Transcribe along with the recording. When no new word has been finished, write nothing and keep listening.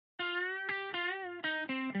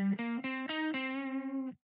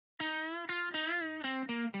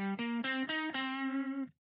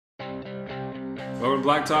Welcome to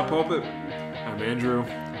Blacktop Pulpit. I'm Andrew.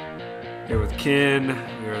 Here with Ken.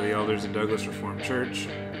 We are the elders in Douglas Reformed Church.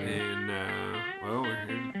 And, well, we're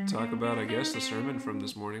here to talk about, I guess, the sermon from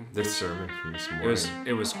this morning.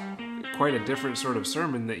 It was quite a different sort of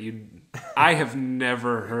sermon that I have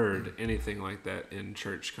never heard anything like that in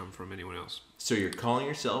church come from anyone else. So you're calling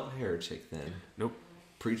yourself a heretic then? Nope.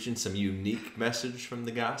 Preaching some unique message from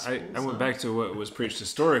the gospel? I went back to what was preached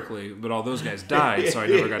historically, but all those guys died, so I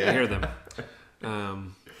never got to hear them.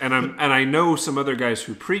 And I know some other guys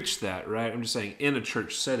who preach that, right? I'm just saying, in a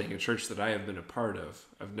church setting, a church that I have been a part of,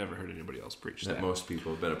 I've never heard anybody else preach that. That most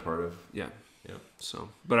people have been a part of. Yeah. So,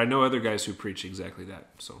 but I know other guys who preach exactly that.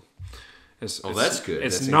 So, that's good.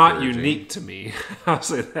 It's that's not unique to me. I'll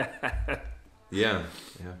say that. Yeah.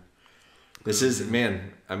 This is,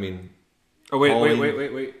 man. I mean. Oh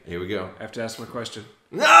wait. Here we go. I have to ask my question.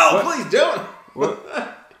 No, please don't.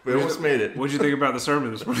 What? We almost made it. What'd you think about the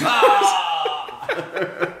sermon this morning?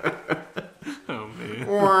 Oh man.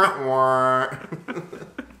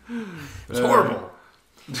 It's horrible.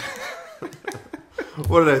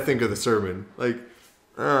 What did I think of the sermon? Like,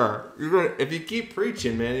 if you keep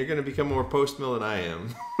preaching, man, you're gonna become more post-mill than I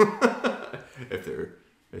am. If there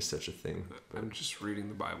is such a thing. I'm just reading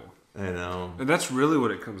the Bible. I know. And that's really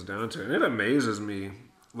what it comes down to. And it amazes me,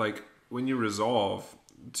 like, when you resolve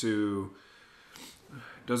to,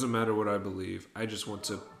 doesn't matter what I believe, I just want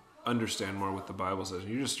to understand more what the Bible says. And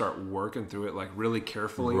you just start working through it, like, really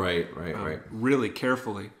carefully. Right. Really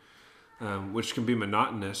carefully, which can be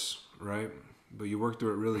monotonous, right? But you work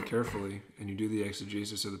through it really carefully, and you do the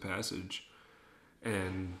exegesis of the passage,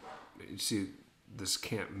 and you see, this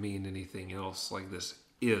can't mean anything else. Like, this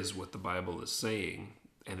is what the Bible is saying,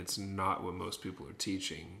 and it's not what most people are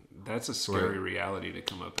teaching. That's a scary reality to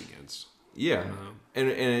come up against. Yeah, and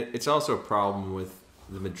it's also a problem with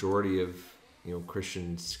the majority of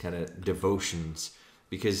Christians' kind of devotions,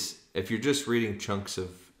 because if you're just reading chunks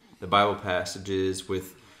of the Bible passages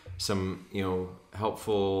with some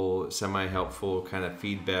helpful, semi-helpful kind of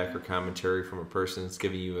feedback or commentary from a person that's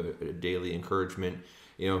giving you a daily encouragement,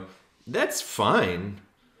 that's fine.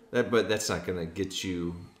 But that's not going to get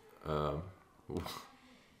you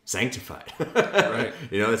sanctified, right?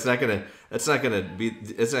 It's not going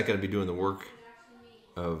to be doing the work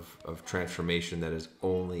of transformation that is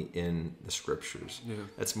only in the scriptures. Yeah.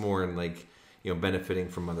 That's more in benefiting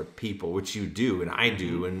from other people, which you do and I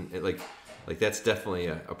do, and that's definitely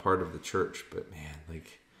a part of the church. But man,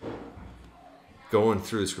 going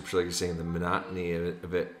through the scripture, like you're saying, the monotony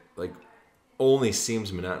of it only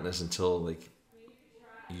seems monotonous until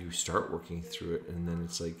you start working through it, and then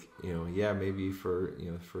it's maybe for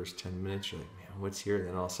the first 10 minutes you're like, man, what's here? And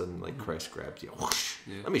then all of a sudden Christ grabs you, whoosh,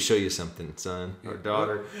 let me show you something, son or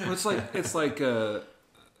daughter. Well,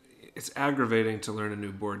 it's aggravating to learn a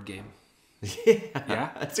new board game.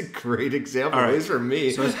 Yeah, that's a great example. Right. At least for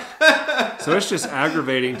me. So it's just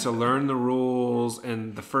aggravating to learn the rules,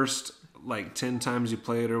 and the first 10 times you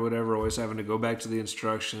play it or whatever, always having to go back to the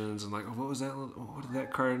instructions and what was that? What did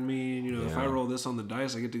that card mean? If I roll this on the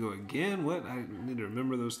dice, I get to go again. What? I need to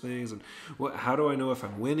remember those things. And how do I know if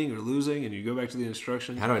I'm winning or losing? And you go back to the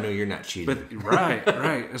instructions. How do I know you're not cheating? But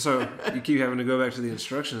right. And so you keep having to go back to the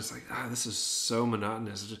instructions. It's this is so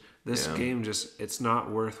monotonous. This game it's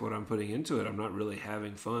not worth what I'm putting into it. I'm not really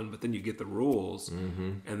having fun. But then you get the rules,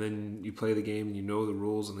 and then you play the game, and you know the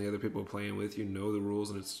rules, and the other people playing with you know the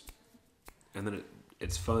rules, and then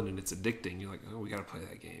it's fun and it's addicting. You're like, oh, we got to play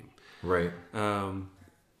that game. Right.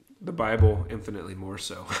 The Bible, infinitely more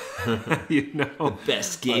so. The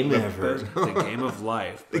best game ever. The game of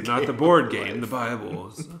life. But not the board game, the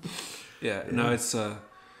Bible. So, no, it's...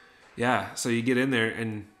 So you get in there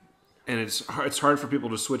and it's hard for people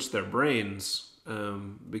to switch their brains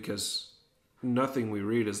because nothing we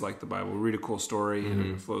read is like the Bible. We read a cool story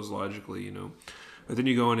and it flows logically, But then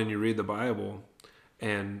you go in and you read the Bible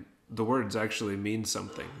and the words actually mean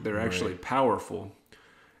something. They're actually powerful,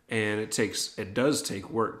 and it does take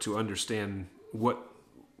work to understand what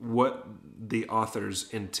the author's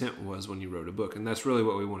intent was when you wrote a book, and that's really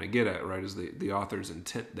what we want to get at, right? Is the author's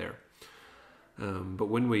intent there. But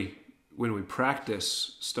when we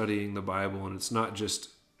practice studying the Bible, and it's not just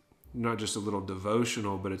a little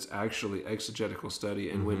devotional, but it's actually exegetical study,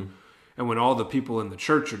 and when all the people in the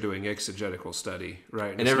church are doing exegetical study,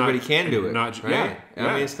 right? And everybody can do it, right? Yeah.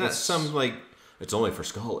 I mean, it's not it's only for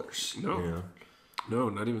scholars. No. No,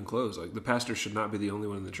 not even close. The pastor should not be the only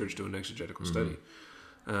one in the church doing exegetical study.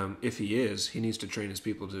 If he is, he needs to train his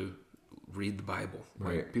people to read the Bible.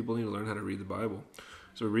 Right. People need to learn how to read the Bible.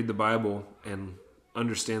 So we read the Bible and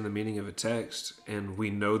understand the meaning of a text, and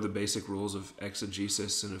we know the basic rules of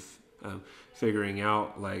exegesis and figuring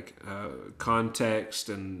out like context,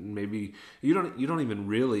 and maybe you don't even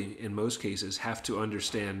really, in most cases, have to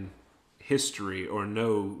understand history or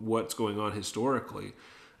know what's going on historically,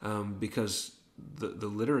 because the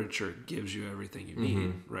literature gives you everything you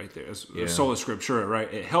need right there. As sola scriptura,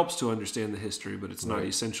 right? It helps to understand the history, but it's not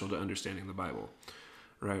essential to understanding the Bible,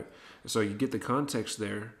 right? So you get the context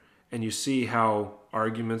there, and you see how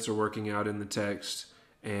arguments are working out in the text,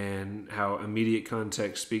 and how immediate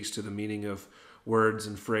context speaks to the meaning of words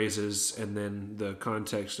and phrases, and then the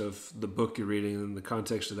context of the book you're reading, and the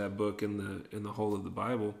context of that book in the whole of the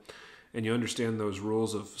Bible, and you understand those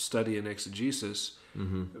rules of study and exegesis.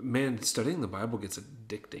 Man, studying the Bible gets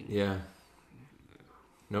addicting. Yeah,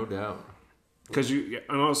 no doubt. Because and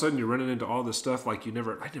all of a sudden you're running into all this stuff like I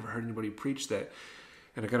never heard anybody preach that.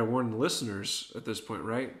 And I got to warn the listeners at this point,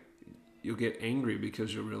 right? You'll get angry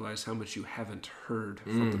because you'll realize how much you haven't heard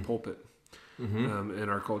from the pulpit in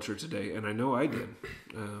our culture today. And I know I did.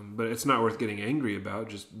 But it's not worth getting angry about.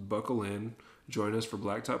 Just buckle in. Join us for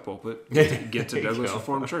Blacktop Pulpit. Get to Douglas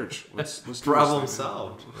Reformed Church. Let's problem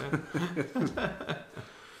solved.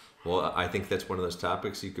 Well, I think that's one of those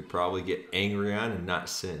topics you could probably get angry on and not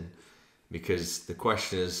sin, because the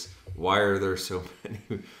question is, why are there so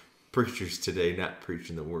many preachers today not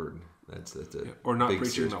preaching the word? That's or not big,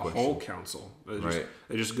 preaching the question. whole counsel.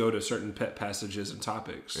 They just go to certain pet passages and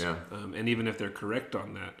topics. Yeah. And even if they're correct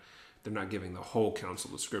on that, they're not giving the whole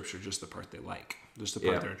counsel of Scripture, just the part they like, just the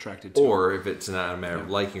part they're attracted to. Or if it's not a matter of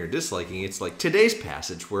liking or disliking, it's like today's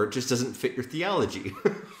passage where it just doesn't fit your theology.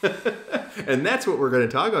 And that's what we're going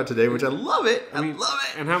to talk about today, which I love it. I love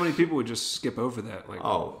it. And how many people would just skip over that? Like,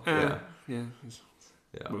 yeah.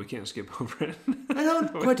 But we can't skip over it. I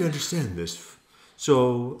don't quite understand this.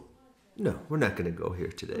 So, no, we're not going to go here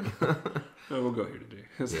today. No, we'll go here today.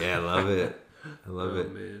 Yeah, I love it. I love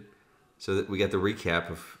it. Man. So we got the recap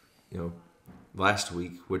of, last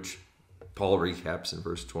week, which Paul recaps in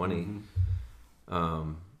verse 20. But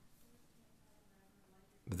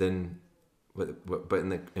then, but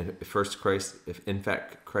in first Christ, if in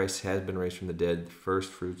fact Christ has been raised from the dead, the first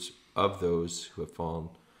fruits of those who have fallen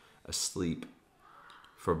asleep.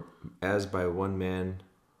 For as by one man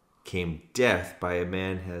came death, by a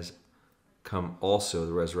man has come also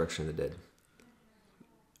the resurrection of the dead.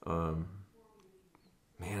 Man,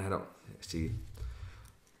 I don't see.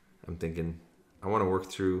 I'm thinking I want to work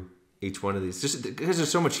through each one of these just because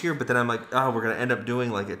there's so much here. But then I'm like, we're gonna end up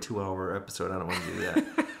doing like a 2-hour episode. I don't want to do that.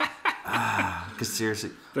 Because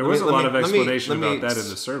seriously, there was a lot of explanation about that in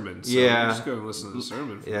the sermon. So just go and listen to the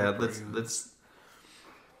sermon. Yeah,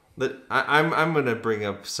 I'm gonna bring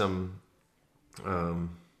up some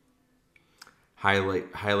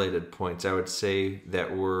highlighted points. I would say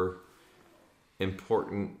that were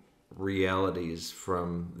important realities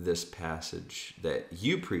from this passage that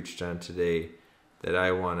you preached on today that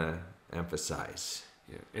I want to emphasize.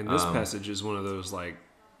 Yeah, and this passage is one of those like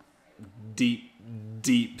deep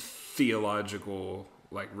theological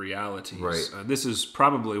like realities. Right. This is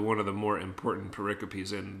probably one of the more important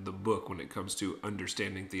pericopes in the book when it comes to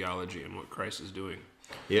understanding theology and what Christ is doing.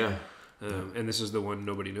 Yeah. And this is the one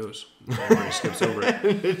nobody knows. Everybody skips over it.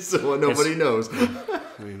 It's the one nobody knows.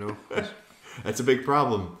 That's a big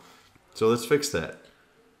problem. So let's fix that.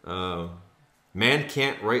 Man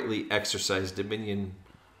can't rightly exercise dominion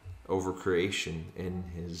over creation in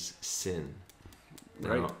his sin.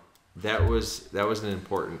 Right. Now, that was an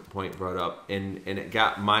important point brought up, and it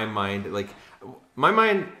got my mind,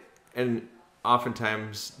 and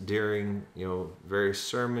oftentimes during various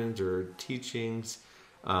sermons or teachings,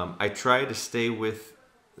 I try to stay with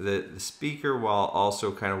the speaker while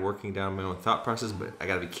also kind of working down my own thought process, but I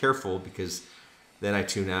got to be careful because then I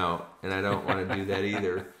tune out, and I don't want to do that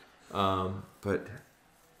either. But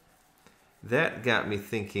that got me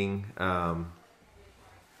thinking.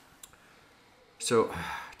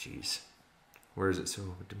 Where is it?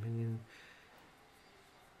 So dominion.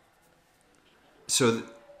 So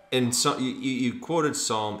you quoted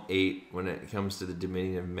Psalm 8 when it comes to the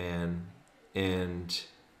dominion of man, and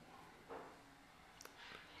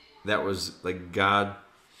that was like God's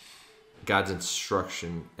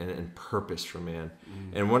instruction and purpose for man.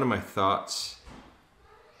 And one of my thoughts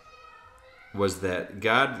was that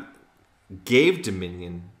God gave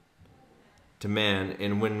dominion to man,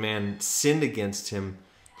 and when man sinned against him,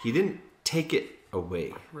 he didn't take it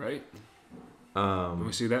away. Right.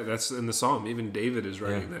 We see that's in the Psalm. Even David is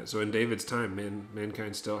writing that. So in David's time,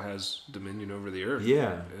 mankind still has dominion over the earth.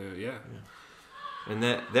 Yeah. Yeah. And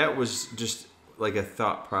that was just like a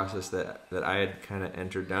thought process that I had kind of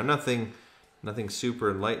entered down. Nothing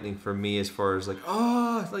super enlightening for me as far as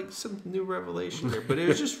like some new revelation here. But it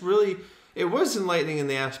was just really It was enlightening in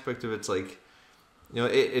the aspect of it's like,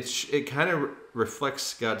 it kind of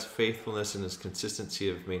reflects God's faithfulness and His consistency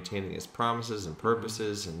of maintaining His promises and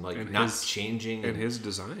purposes and like and not changing and His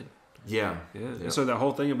design. Yeah. And so that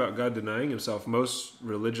whole thing about God denying Himself, most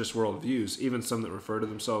religious worldviews, even some that refer to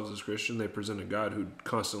themselves as Christian, they present a God who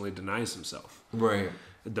constantly denies Himself. Right.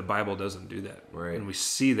 The Bible doesn't do that. Right. And we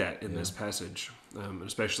see that in this passage,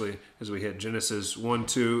 especially as we hit Genesis 1,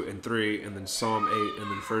 2, and 3, and then Psalm 8,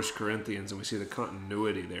 and then 1 Corinthians, and we see the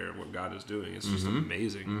continuity there of what God is doing. It's just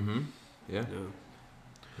amazing. Mm-hmm. Yeah.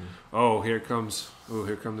 Oh, here come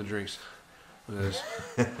the drinks.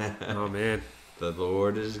 Oh, man. The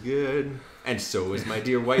Lord is good, and so is my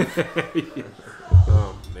dear wife.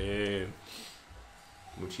 Oh, man.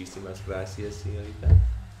 Muchísimas gracias, señorita.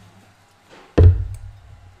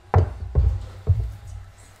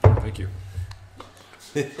 Thank you.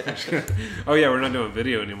 Oh yeah, we're not doing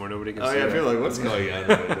video anymore. Nobody can see I feel like what's going on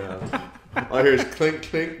right now? All I hear is clink,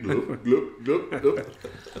 clink, gloop, gloop, gloop, gloop.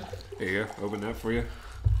 There you go. Open that for you.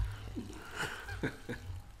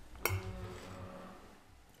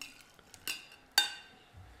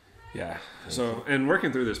 Yeah. So, and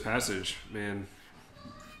working through this passage, man,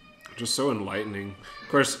 just so enlightening. Of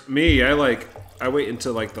course, me, I wait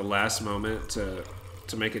until like the last moment to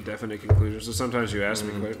make a definite conclusion. So sometimes you ask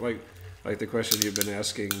me like the question you've been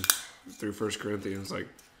asking through 1 Corinthians, like,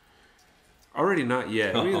 already not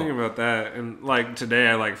yet. What do you think about that? And like today,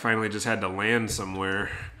 I like finally just had to land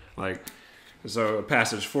somewhere. Like, so a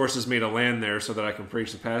passage forces me to land there so that I can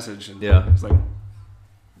preach the passage. And it's like,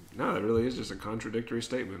 no, that really is just a contradictory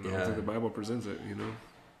statement. I don't think the Bible presents it,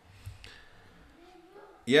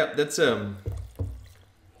 Yeah, that's a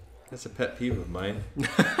pet peeve of mine.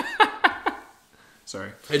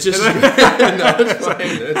 Sorry. It's just no, it's fine.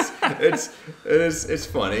 It's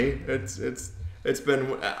funny. It's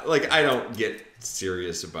been like I don't get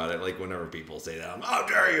serious about it. Like whenever people say that, how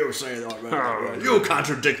dare you say that? You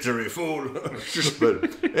contradictory fool. But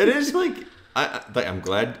it is like I'm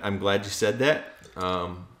glad you said that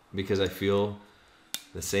because I feel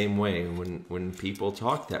the same way when people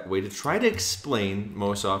talk that way to try to explain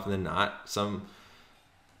most often than not some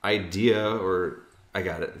idea or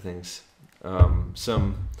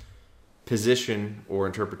some position or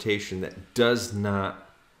interpretation that does not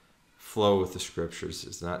flow with the scriptures,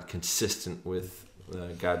 is not consistent with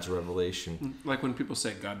God's revelation. Like when people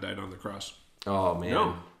say God died on the cross. Oh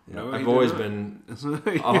man, no, I've always been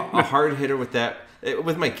a hard hitter with that.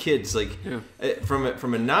 With my kids, like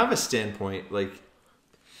from a novice standpoint, like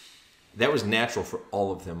that was natural for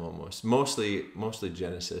all of them almost. Mostly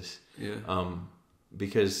Genesis. Yeah.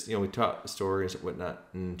 Because we taught stories and whatnot,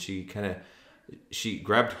 and she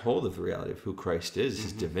grabbed hold of the reality of who Christ is,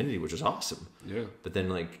 His divinity, which is awesome. Yeah. But then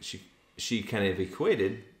like she kind of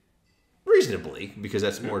equated reasonably, because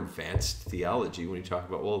that's more advanced theology when you talk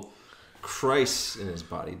about, well, Christ in His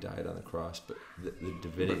body died on the cross, but the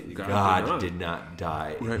divinity, but God did not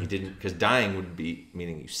die. Right. He didn't, because dying would be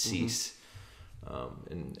meaning you cease,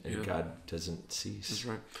 and God doesn't cease. That's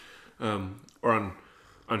right. Or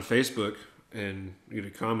on Facebook, and you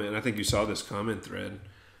get a comment, and I think you saw this comment thread.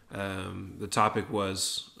 The topic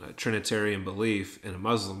was Trinitarian belief, and a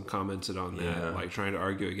Muslim commented on that, like trying to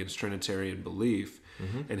argue against Trinitarian belief.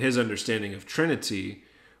 And his understanding of Trinity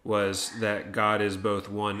was that God is both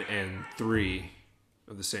one and three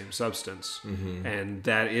of the same substance. And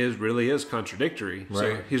that really is contradictory.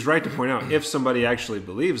 Right. So he's right to point out, if somebody actually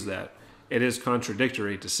believes that, it is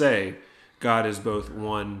contradictory to say God is both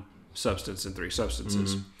one substance and three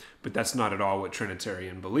substances. But that's not at all what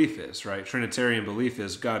Trinitarian belief is, right? Trinitarian belief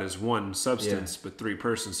is God is one substance, but three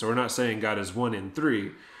persons. So we're not saying God is one in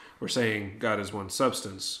three. We're saying God is one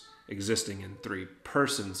substance existing in three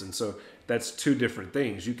persons. And so that's two different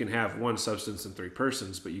things. You can have one substance and three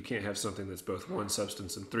persons, but you can't have something that's both one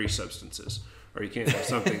substance and three substances. Or you can't have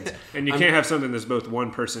something, and you can't have something that's both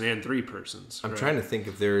one person and three persons. I'm trying to think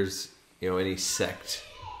if there's, any sect,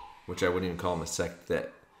 which I wouldn't even call them a sect,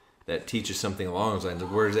 that teaches something along those lines.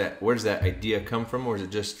 Where does that idea come from, or is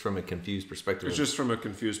it just from a confused perspective? It's just from a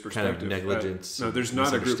confused perspective. Kind of negligence. No, there's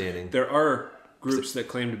not a group. There are groups that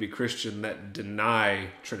claim to be Christian that deny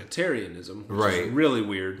Trinitarianism, which is really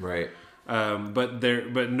weird. Right.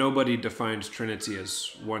 But nobody defines Trinity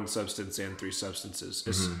as one substance and three substances.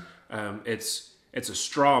 It's a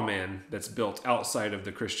straw man that's built outside of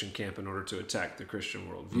the Christian camp in order to attack the Christian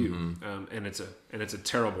worldview, and it's a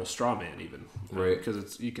terrible straw man even, right?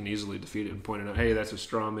 Because you can easily defeat it and point it out. Hey, that's a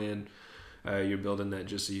straw man. You're building that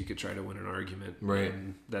just so you could try to win an argument, right?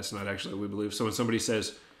 And that's not actually what we believe. So when somebody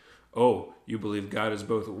says, "Oh, you believe God is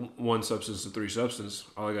both one substance and three substance,"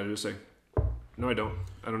 all I got to do is say, No, I don't.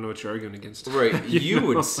 I don't know what you're arguing against. Right. You know?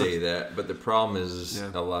 would say that, but the problem is Yeah.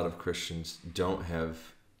 a lot of Christians don't have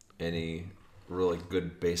any really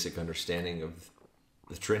good basic understanding of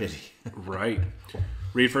the Trinity. Right.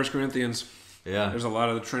 Read 1 Corinthians. Yeah. There's a lot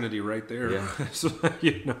of the Trinity right there. Yeah. So,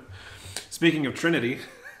 you know. Speaking of Trinity.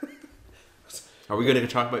 Are we going to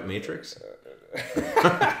talk about Matrix?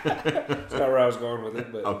 That's not where I was going with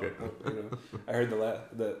it, but Okay. you know, I heard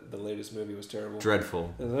the latest movie was terrible.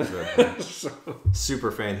 Dreadful. So,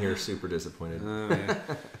 Super fan here, super disappointed.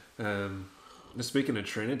 yeah. Speaking of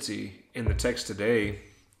Trinity, in the text today,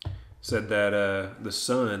 said that the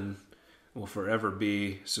Son will forever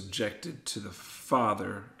be subjected to the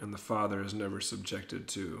Father, and the Father is never subjected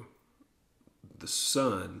to the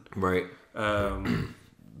Son. Right.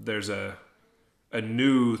 There's a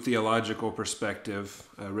new theological perspective,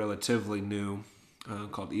 relatively new,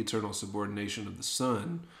 called eternal subordination of the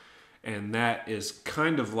Son. And that is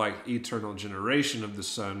kind of like eternal generation of the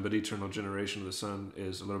Son, but eternal generation of the Son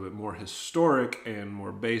is a little bit more historic and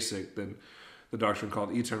more basic than the doctrine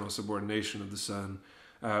called eternal subordination of the Son.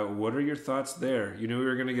 What are your thoughts there? You knew we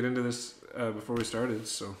were going to get into this before we started,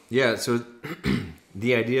 so... Yeah, so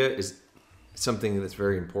the idea is something that's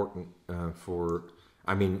very important for...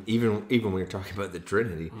 I mean, even when you're talking about the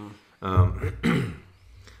Trinity,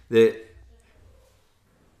 the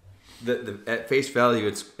at face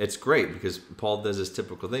value, it's great because Paul does this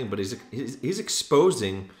typical thing, but he's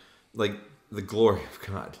exposing like the glory of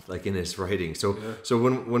God, like in his writing. So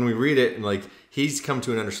when we read it, and like he's come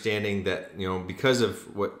to an understanding that because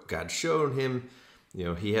of what God showed him,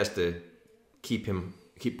 he has to keep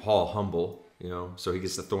Paul humble. So he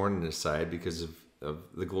gets the thorn in his side because of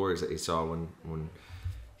the glories that he saw when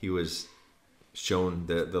he was shown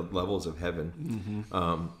the levels of heaven.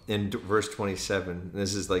 In verse 27,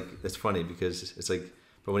 this is like, it's funny because it's like,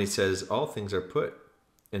 but when he says all things are put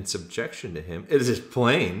in subjection to him, it is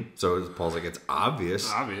plain. So Paul's like, it's obvious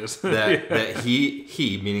that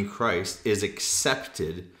he meaning Christ is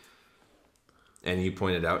accepted. And you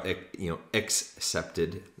pointed out,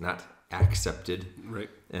 accepted, not accepted. Right.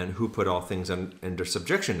 And who put all things under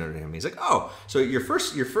subjection under him. He's like, oh, so your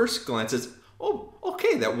first glance is, oh,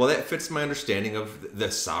 okay, that fits my understanding of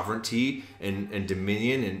the sovereignty and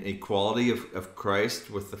dominion and equality of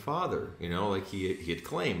Christ with the Father, like he had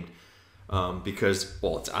claimed. Because,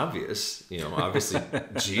 well, it's obvious, obviously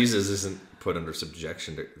Jesus isn't put under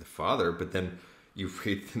subjection to the Father, but then you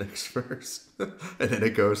read the next verse, and then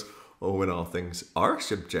it goes, oh, when all things are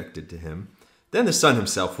subjected to him, then the Son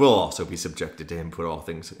himself will also be subjected to him, put all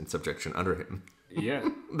things in subjection under him. Yeah.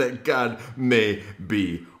 That God may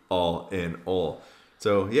be all in all.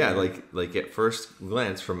 So yeah, like at first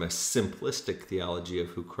glance, from a simplistic theology of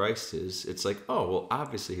who Christ is, it's like, oh well,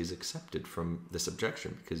 obviously he's accepted from the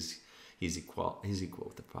subjection because he's equal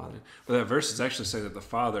with the Father. Well, that verse is actually saying that the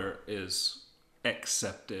Father is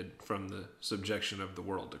accepted from the subjection of the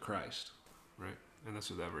world to Christ, right? And that's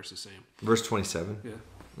what that verse is saying. Verse 27.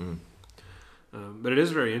 Yeah. But it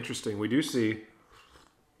is very interesting. We do see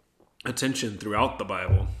a tension throughout the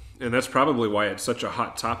Bible. And that's probably why it's such a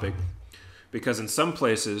hot topic, because in some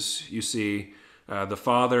places you see the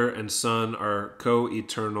Father and Son are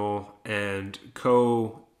co-eternal and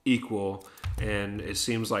co-equal, and it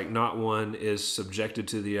seems like not one is subjected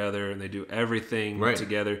to the other, and they do everything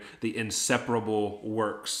together. The inseparable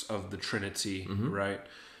works of the Trinity, right?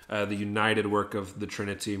 The united work of the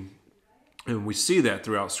Trinity. And we see that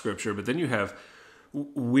throughout Scripture, but then you have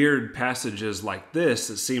weird passages like this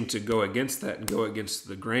that seem to go against that and go against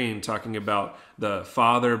the grain, talking about the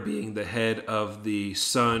Father being the head of the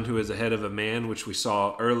Son, who is the head of a man, which we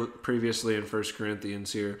saw previously in 1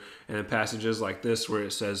 Corinthians here, and passages like this where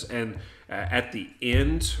it says, and at the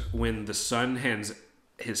end, when the Son hands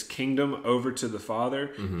his kingdom over to the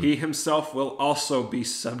Father, he himself will also be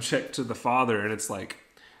subject to the Father. And it's like,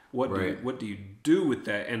 what do you do with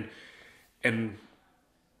that? And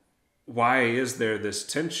why is there this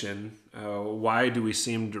tension? Why do we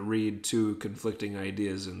seem to read two conflicting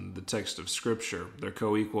ideas in the text of Scripture? They're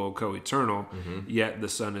co-equal, co-eternal, yet the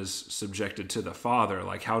Son is subjected to the Father.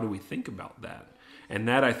 Like, how do we think about that? And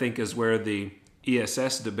that, I think, is where the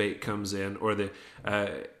ESS debate comes in, or the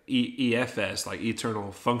EFS, like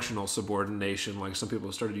eternal functional subordination, like some people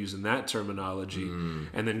have started using that terminology,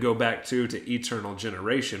 and then go back to eternal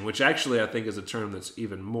generation, which actually I think is a term that's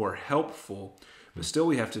even more helpful. But still,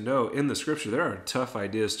 we have to know, in the Scripture, there are tough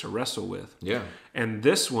ideas to wrestle with. Yeah. And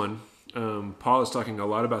this one, Paul is talking a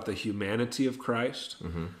lot about the humanity of Christ.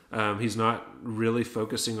 He's not really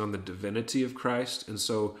focusing on the divinity of Christ. And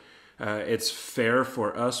so it's fair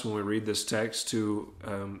for us when we read this text to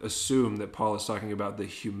assume that Paul is talking about the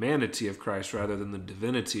humanity of Christ rather than the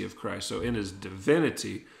divinity of Christ. So in his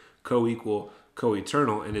divinity, co-equal,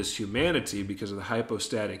 co-eternal, in his humanity, because of the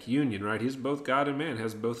hypostatic union, right? He's both God and man,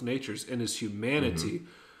 has both natures. In his humanity,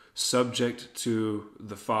 subject to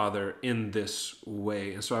the Father in this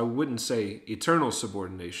way. And so I wouldn't say eternal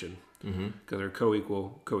subordination, because they're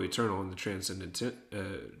co-equal, co-eternal in the transcendent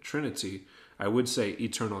Trinity. I would say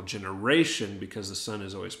eternal generation, because the Son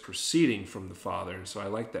is always proceeding from the Father. And so I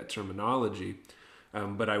like that terminology.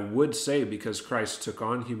 But I would say, because Christ took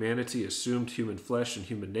on humanity, assumed human flesh and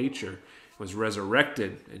human nature, was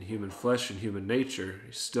resurrected in human flesh and human nature,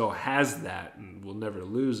 he still has that and will never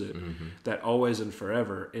lose it. That always and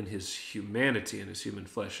forever in his humanity and his human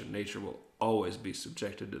flesh and nature will always be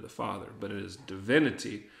subjected to the Father. But in his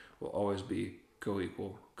divinity will always be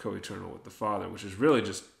co-equal, co-eternal with the Father, which is really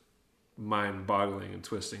just mind-boggling and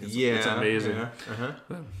twisting. It's amazing.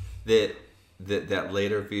 That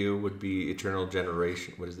later view would be eternal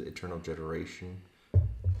generation. What is it? Eternal generation?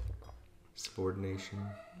 Subordination?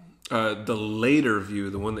 The later view,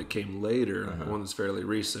 the one that came later, the one that's fairly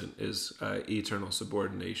recent, is eternal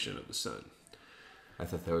subordination of the Son. I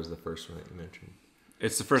thought that was the first one that you mentioned.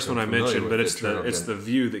 It's the first one I mentioned, but it's the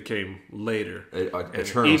view that came later.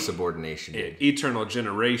 Eternal subordination. Eternal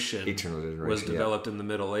generation was yeah. developed in the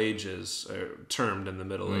Middle Ages, termed in the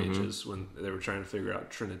Middle Ages, when they were trying to figure out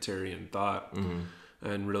Trinitarian thought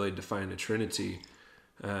and really define the Trinity.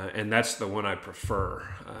 And that's the one I prefer.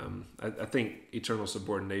 I think eternal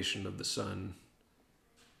subordination of the Son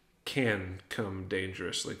can come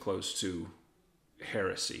dangerously close to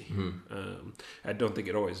heresy. I don't think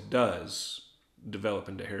it always does develop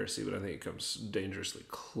into heresy, but I think it comes dangerously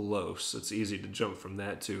close. It's easy to jump from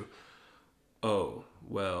that to, oh,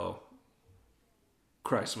 well,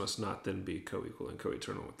 Christ must not then be co-equal and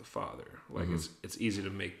co-eternal with the Father. Like it's easy to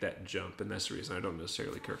make that jump, and that's the reason I don't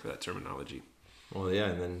necessarily care for that terminology. Well, yeah,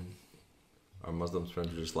 and then our Muslim friends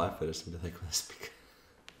would just laugh at us and be like, well, that's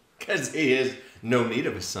because he has no need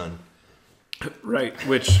of a son. Right,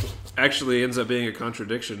 which actually ends up being a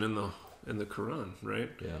contradiction in the Quran, right?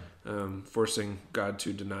 Yeah. Forcing God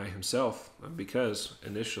to deny himself, because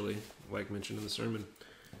initially, like mentioned in the sermon,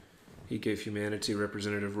 he gave humanity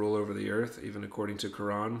representative rule over the earth, even according to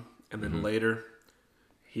Quran, and then later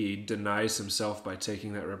he denies himself by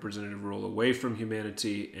taking that representative rule away from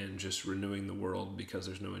humanity and just renewing the world because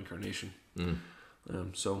there's no incarnation.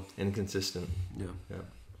 So inconsistent.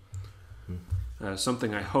 Yeah.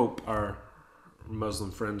 Something I hope our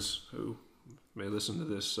Muslim friends who may listen to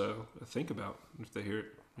this think about if they hear it.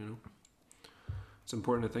 You know, it's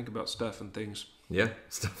important to think about stuff and things. Yeah,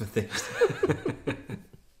 stuff and things.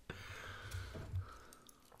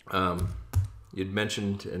 You'd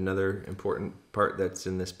mentioned another important part that's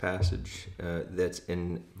in this passage. That's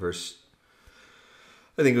in verse,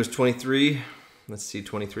 I think it was 23. Let's see,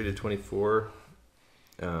 23 to 24.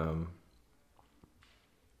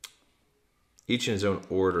 Each in his own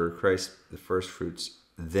order, Christ the first fruits,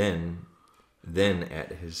 then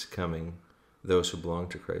at his coming, those who belong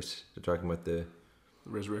to Christ. They're talking about the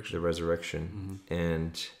resurrection.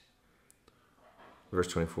 And verse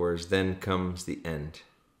 24 is, then comes the end.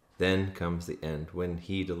 Then comes the end, when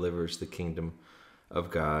he delivers the kingdom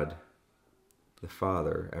of God the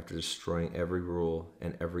Father, after destroying every rule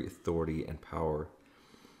and every authority and power.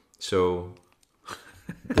 So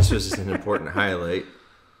this was an important highlight.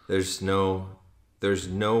 There's no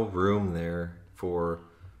room there for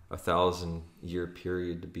 1,000-year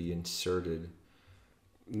period to be inserted.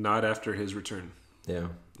 Not after his return. Yeah.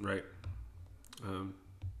 Right.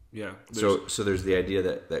 Yeah. So there's the idea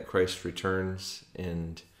that Christ returns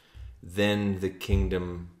and then the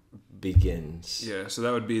kingdom begins. Yeah, so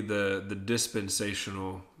that would be the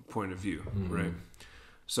dispensational point of view, right?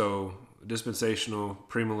 So dispensational,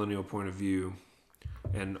 premillennial point of view,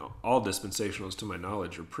 and all dispensationals, to my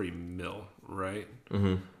knowledge, are pre-mill, right?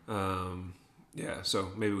 Yeah, so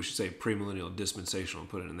maybe we should say premillennial, dispensational,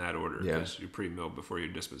 put it in that order, because you're pre-mill before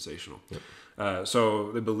you're dispensational. Yep.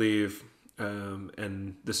 So they believe,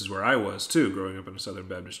 and this is where I was too, growing up in a Southern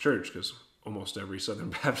Baptist church, because almost every Southern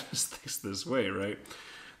Baptist thinks this way, right?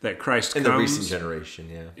 That Christ comes... In the recent generation,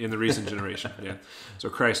 yeah. In the recent generation, yeah. So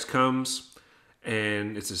Christ comes,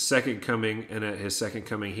 and it's his second coming, and at his second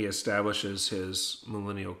coming, he establishes his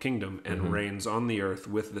millennial kingdom and reigns on the earth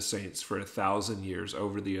with the saints for 1,000 years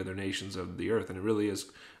over the other nations of the earth. And it really is,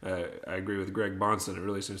 I agree with Greg Bonson, it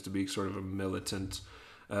really seems to be sort of a militant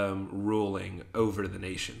ruling over the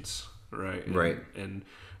nations, right? And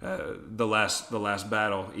the last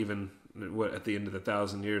battle, even what at the end of the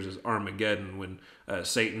 1,000 years is Armageddon, when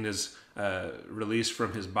Satan is released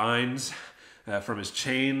from his binds, from his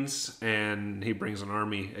chains, and he brings an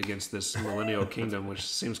army against this millennial kingdom, which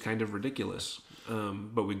seems kind of ridiculous.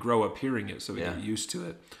 But we grow up hearing it, so we get used to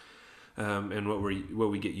it. And what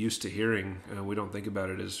we get used to hearing, we don't think about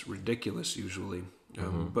it as ridiculous usually.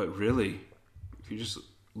 But really, if you just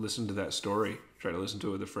listen to that story, try to listen to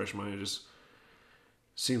it with a fresh mind, it just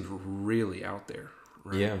seems really out there.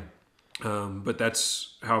 Right? Yeah. But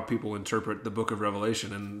that's how people interpret the book of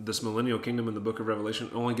Revelation. And this millennial kingdom in the book of Revelation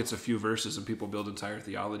only gets a few verses, and people build entire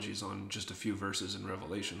theologies on just a few verses in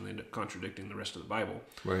Revelation. They end up contradicting the rest of the Bible.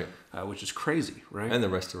 Right. Which is crazy, right? And the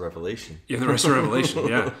rest of Revelation. Yeah, the rest of Revelation,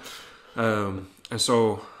 yeah. And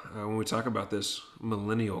so when we talk about this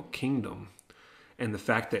millennial kingdom, and the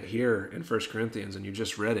fact that here in 1 Corinthians, and you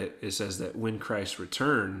just read it, it says that when Christ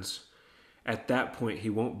returns, at that point, he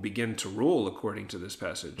won't begin to rule according to this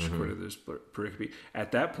passage, according to this pericope.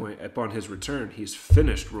 At that point, upon his return, he's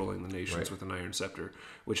finished ruling the nations with an iron scepter,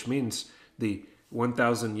 which means the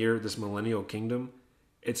 1,000 year, this millennial kingdom,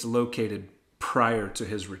 it's located prior to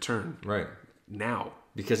his return. Right. Now.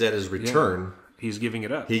 Because at his return, he's giving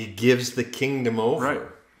it up. He gives the kingdom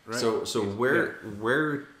over. Right. So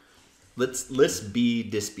where let's be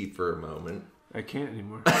dispy for a moment. I can't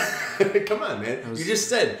anymore. Come on, man. You just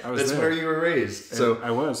said that's where you were raised. So I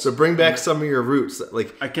was. So bring back some of your roots.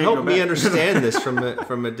 Like, I can't help me understand this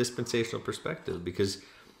from a dispensational perspective. Because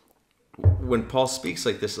when Paul speaks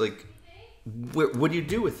like this, like, what do you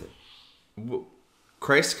do with it?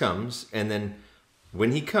 Christ comes, and then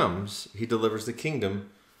when he comes, he delivers the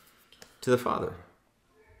kingdom to the Father.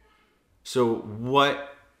 So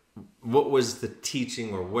what was the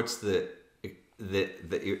teaching, or what's the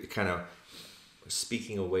kind of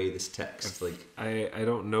speaking away this text? Like, I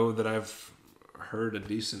don't know that I've heard a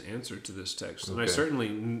decent answer to this text, and I certainly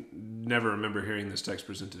never remember hearing this text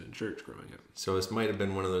presented in church growing up. So this might have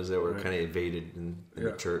been one of those that were kind of evaded in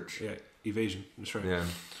the church. Yeah, evasion. That's right. Yeah.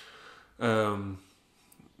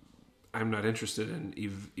 I'm not interested in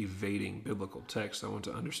evading biblical text. I want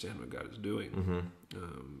to understand what God is doing.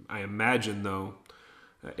 I imagine, though,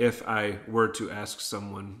 if I were to ask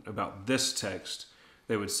someone about this text,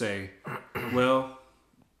 they would say, well,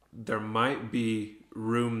 there might be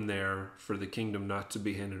room there for the kingdom not to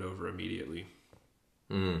be handed over immediately.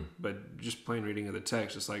 But just plain reading of the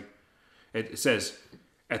text, it's like, it says,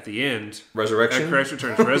 at the end, resurrection, at Christ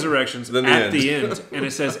returns, resurrections, at the end, and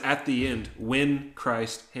it says at the end, when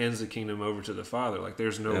Christ hands the kingdom over to the Father. Like,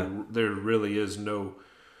 there really is no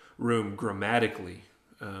room grammatically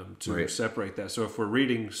to separate that. So if we're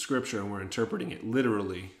reading Scripture and we're interpreting it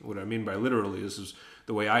literally, what I mean by literally, this is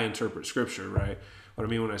the way I interpret Scripture, right? What I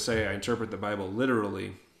mean when I say I interpret the Bible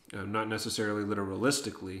literally, not necessarily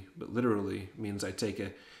literalistically, but literally means I take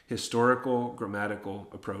a historical, grammatical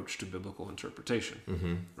approach to biblical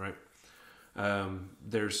interpretation, right?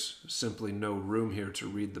 There's simply no room here to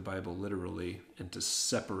read the Bible literally and to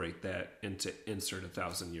separate that and to insert a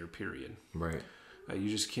 1,000-year period. Right. You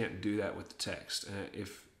just can't do that with the text.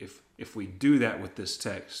 If we do that with this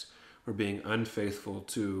text, we're being unfaithful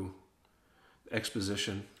to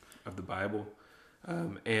exposition of the Bible,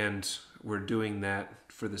 and we're doing that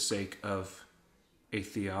for the sake of a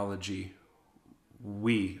theology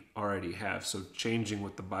we already have. So changing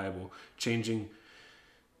what the Bible, trying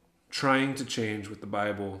to change what the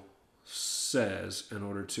Bible says in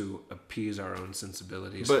order to appease our own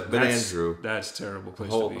sensibilities. But Andrew, that's a terrible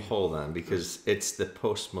place to be. Hold on, because it's the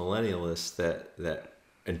post-millennialists that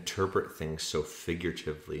interpret things so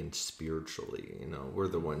figuratively and spiritually. You know, we're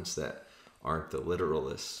the ones that aren't the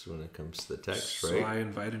literalists when it comes to the text, right? So I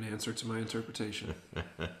invite an answer to my interpretation.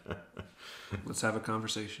 Let's have a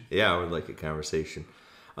conversation. Yeah, I would like a conversation.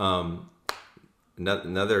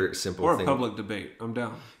 Another simple thing. Or a public debate. I'm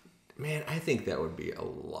down. Man, I think that would be a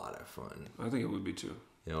lot of fun. I think it would be too.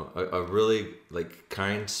 You know, a really like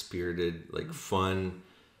kind-spirited, like fun,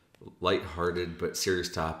 lighthearted but serious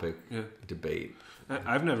topic debate.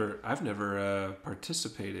 I've never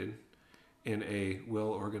participated in a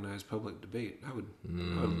well-organized public debate. I would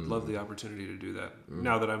love the opportunity to do that.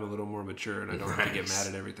 Now that I'm a little more mature and I don't have to get mad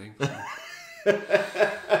at everything.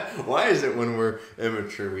 Why is it when we're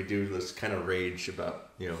immature we do this kind of rage about,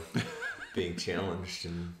 being challenged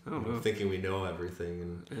and thinking we know everything?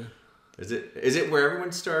 And is it where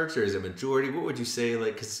everyone starts, or is it majority? What would you say?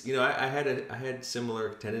 Like, because I had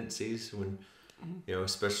similar tendencies when,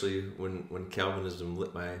 especially when Calvinism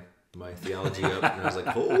lit my theology up, and I was like,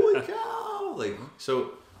 holy cow! Like,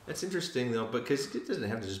 so that's interesting though, because it doesn't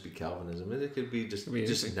have to just be Calvinism. It could be just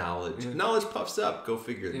knowledge. Yeah. Knowledge puffs up. Go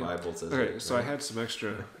figure. The Bible says. Okay, so I had some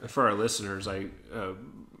extra for our listeners. I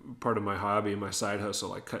part of my hobby, my side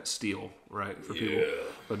hustle, I cut steel, right, for people.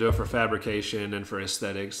 I do it for fabrication and for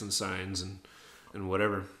aesthetics and signs and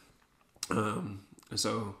whatever. And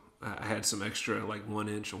so I had some extra, like 1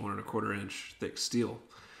 inch and 1 1/4 inch thick steel,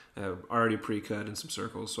 already pre-cut in some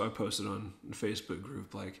circles. So I posted on the Facebook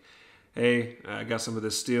group like, hey, I got some of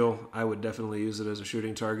this steel. I would definitely use it as a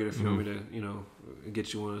shooting target. If you want me to,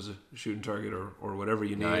 get you one as a shooting target or whatever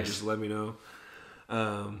you need, just let me know.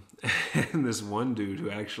 And this one dude who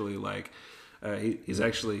actually he's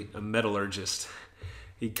actually a metallurgist.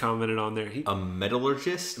 He commented on there. A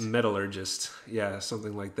metallurgist? Metallurgist. Yeah,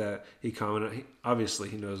 something like that. He commented. Obviously,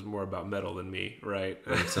 he knows more about metal than me, right?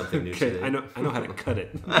 Something new today. I know how to cut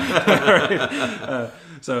it. Right?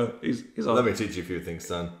 So he's all. Let me teach you a few things,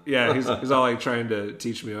 son. Yeah, he's all like trying to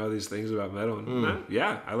teach me all these things about metal. And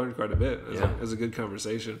yeah, I learned quite a bit. It was a good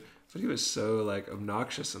conversation. But he was so like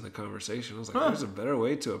obnoxious in the conversation. I was like, there's a better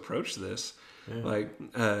way to approach this.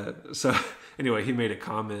 Yeah. So anyway, he made a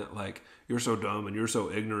comment like, "You're so dumb and you're so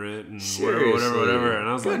ignorant and whatever." And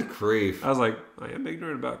I was like, grief. I was like, I am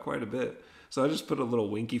ignorant about quite a bit. So I just put a little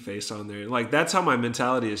winky face on there. Like that's how my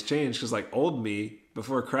mentality has changed. Because like old me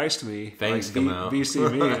before Christ me, fangs like come out.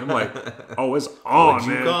 BC me, I'm like, oh, it's on, What'd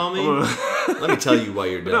man. You call me? Let me tell you why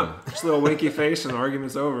you're dumb. No, just a little winky face and the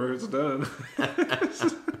argument's over. It's done.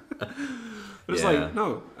 But it's like,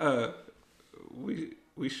 no,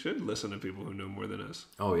 we should listen to people who know more than us.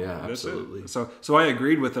 Oh yeah, absolutely. So I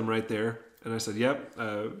agreed with them right there, and I said,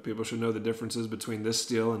 "Yep, people should know the differences between this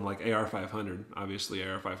steel and like AR-500. Obviously,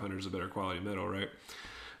 AR-500 is a better quality metal, right?"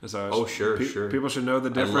 And so sure. People should know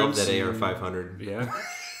the difference. I love that AR-500. Yeah,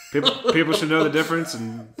 people should know the difference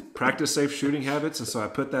and practice safe shooting habits. And so I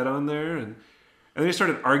put that on there, and then he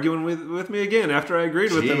started arguing with me again after I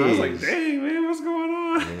agreed with him. I was like, "Dang, man, what's going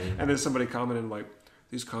on?" Man. And then somebody commented like,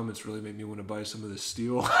 "These comments really made me want to buy some of this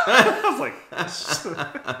steel." I was like,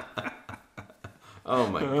 "Oh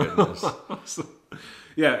my goodness!"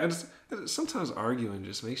 Yeah, and sometimes arguing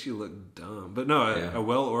just makes you look dumb. But no, a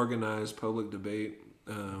well-organized public debate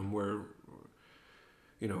where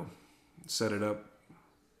set it up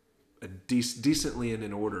decently and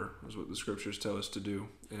in order is what the scriptures tell us to do,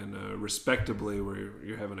 and respectably, where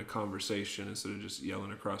you're having a conversation instead of just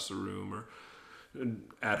yelling across the room or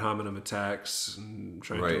ad hominem attacks and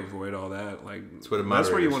trying to avoid all that. Like that's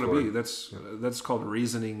where you want to be. That's called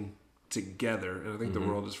reasoning together, and I think the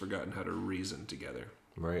world has forgotten how to reason together.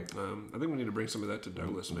 Right. I think we need to bring some of that to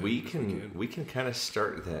Douglas. Man, we can kind of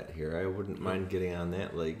start that here. I wouldn't mind getting on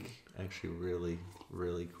that, like actually, really,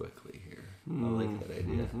 really quickly here. I like that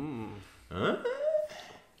idea. Huh?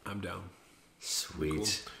 I'm down. Sweet. Cool.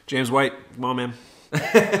 James White, come on, man.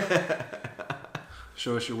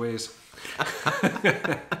 Show us your ways.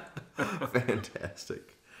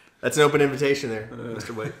 Fantastic. That's an open invitation there,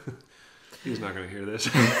 Mr. White. He's not going to hear this.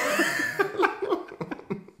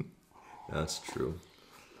 That's true.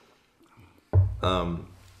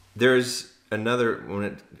 There's another, when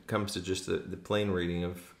it comes to just the plain reading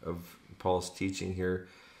of Paul's teaching here,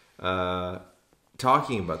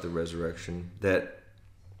 talking about the resurrection, that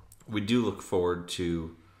we do look forward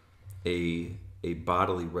to a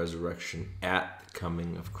bodily resurrection at the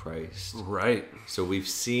coming of Christ. Right. So we've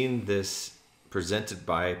seen this presented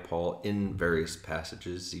by Paul in various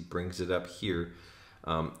passages. He brings it up here.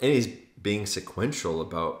 And he's being sequential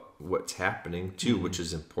about what's happening too, which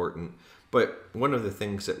is important. But one of the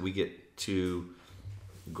things that we get to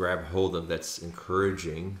grab hold of that's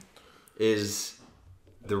encouraging is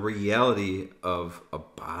the reality of a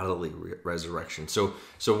bodily resurrection. So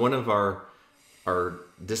one of our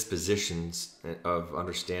dispositions of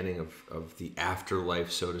understanding of the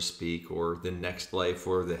afterlife, so to speak, or the next life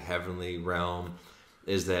or the heavenly realm,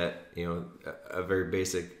 is that, a very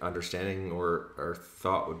basic understanding or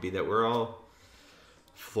thought would be that we're all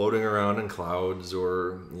floating around in clouds,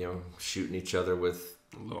 or shooting each other with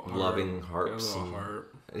loving harps.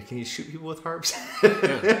 Harp. Can you shoot people with harps?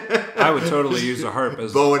 Yeah. I would totally use a harp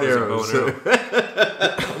as bow and arrow.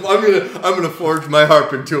 I'm gonna forge my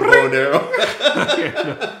harp into a bow and arrow.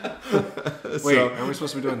 Wait, are we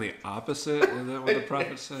supposed to be doing the opposite? Is that what the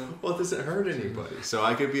prophet said? Well, it doesn't hurt anybody. So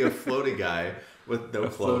I could be a floaty guy with no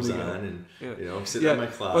clothes on, and sitting on my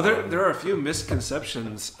cloud. Well, there are a few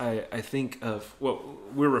misconceptions I think of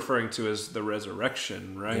what we're referring to as the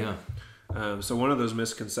resurrection, right? Yeah. So one of those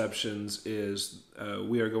misconceptions is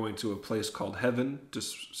we are going to a place called heaven to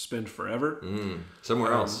spend forever.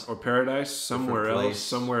 Somewhere else. Or paradise, somewhere else,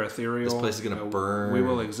 somewhere ethereal. This place is going to burn. We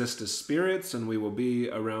will exist as spirits, and we will be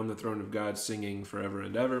around the throne of God singing forever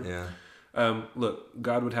and ever. Yeah. Look,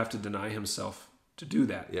 God would have to deny himself to do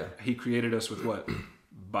that. Yeah. He created us with what?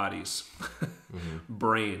 Bodies.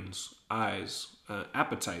 brains, eyes,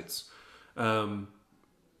 appetites. That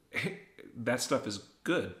stuff is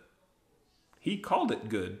good. He called it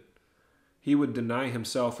good. He would deny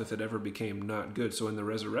himself if it ever became not good. So in the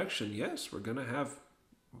resurrection, yes, we're going to have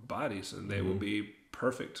bodies, and they will be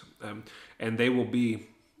perfect. And they will be...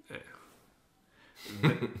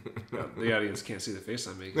 the audience can't see the face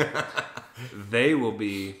I'm making. They will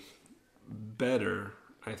be better,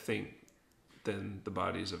 I think, than the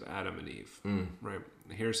bodies of Adam and Eve. Right?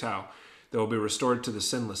 Here's how. They will be restored to the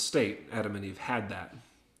sinless state. Adam and Eve had that.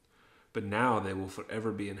 But now they will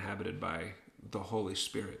forever be inhabited by the Holy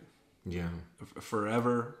Spirit. Yeah. A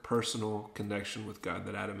forever personal connection with God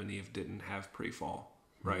that Adam and Eve didn't have pre-fall.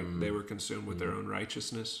 Right? They were consumed with their own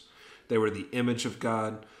righteousness. They were the image of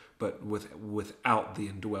God, but without the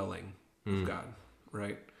indwelling of God.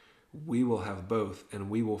 Right? We will have both, and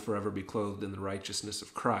we will forever be clothed in the righteousness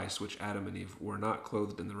of Christ, which Adam and Eve were not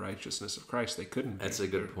clothed in the righteousness of Christ. They couldn't be. That's a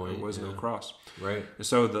good point. There was no cross. Right. And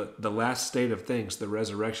so the last state of things, the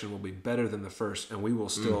resurrection, will be better than the first, and we will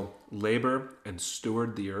still labor and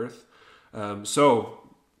steward the earth. So,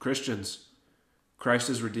 Christians, Christ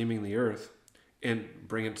is redeeming the earth and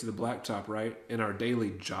bring it to the blacktop, right? In our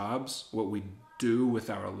daily jobs, what we do with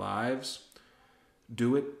our lives,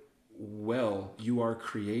 do it well. You are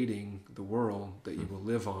creating the world that you will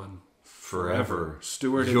live on forever.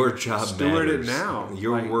 Steward your it, job steward matters. it now.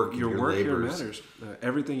 Your work your work labors. here matters.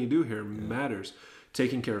 Everything you do here matters.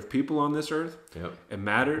 Taking care of people on this earth, it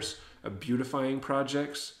matters. Beautifying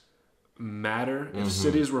projects matter. If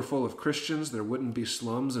cities were full of Christians, there wouldn't be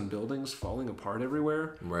slums and buildings falling apart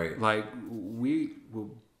everywhere. Right. Like, we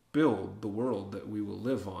will build the world that we will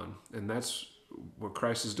live on, and that's what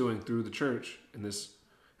Christ is doing through the church in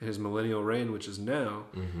his millennial reign, which is now.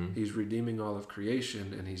 He's redeeming all of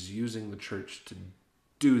creation, and he's using the church to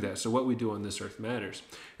do that. So what we do on this earth matters.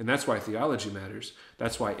 And that's why theology matters.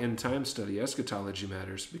 That's why end time study, eschatology,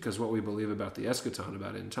 matters, because what we believe about the eschaton,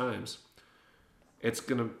 about end times, it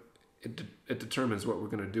determines what we're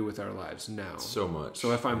going to do with our lives now. So much.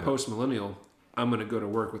 So if I'm post-millennial, I'm going to go to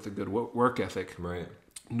work with a good work ethic. Right.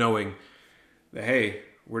 Knowing that, hey,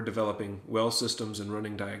 we're developing well systems and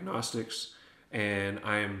running diagnostics, and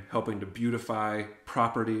I am helping to beautify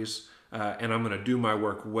properties, and I'm going to do my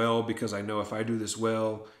work well, because I know if I do this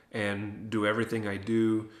well and do everything I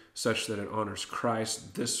do such that it honors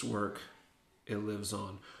Christ, this work, it lives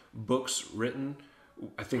on. Books written,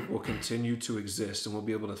 I think, will continue to exist, and we'll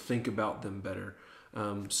be able to think about them better.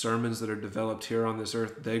 Sermons that are developed here on this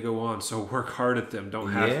earth, they go on. So work hard at them.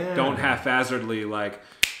 Don't haphazardly, like,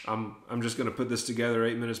 I'm just going to put this together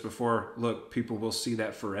 8 minutes before. Look, people will see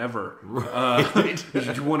that forever. Right.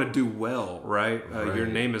 You want to do well, right? Your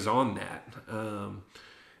name is on that.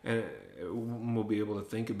 And we'll be able to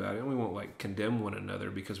think about it. And we won't, like, condemn one another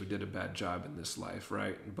because we did a bad job in this life,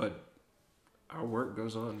 right? But our work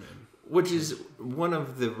goes on, man. Which is one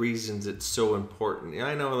of the reasons it's so important.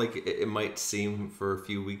 I know, like, it might seem for a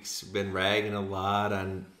few weeks been ragging a lot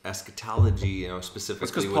on eschatology,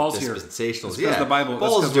 specifically with dispensationals. Yeah, the Bible.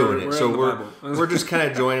 Paul's doing it, so we're just kind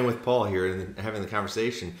of joining with Paul here and having the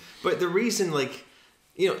conversation. But the reason, like,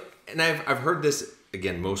 and I've heard this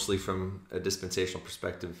again mostly from a dispensational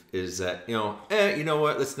perspective, is that you know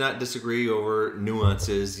what? Let's not disagree over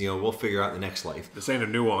nuances. We'll figure out the next life. This ain't a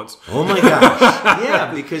nuance. Oh my gosh!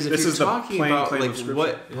 Yeah, because if you're talking about like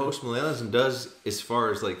what postmillennialism does, as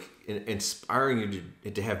far as like inspiring you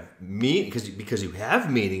to have meaning, because you have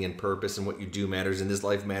meaning and purpose, and what you do matters, and this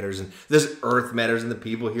life matters, and this earth matters, and the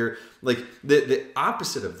people here. Like the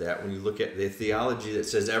opposite of that, when you look at the theology that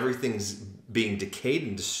says everything's being decayed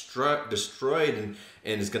and destroyed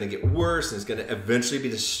and is going to get worse, and is going to eventually be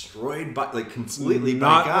destroyed by completely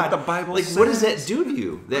by God. What the Bible says. What does that do to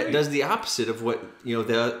you? That does the opposite of what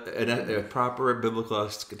a proper biblical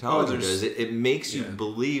eschatology does. It makes you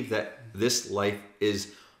believe that this life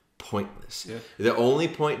is pointless. Yeah. The only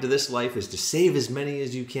point to this life is to save as many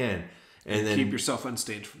as you can. And then keep yourself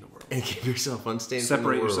unstained from the world.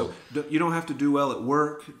 Separate yourself. You don't have to do well at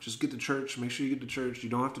work. Just get to church. Make sure you get to church. You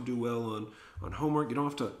don't have to do well on homework. You don't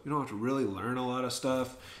have to really learn a lot of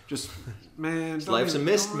stuff. Just, man, life's a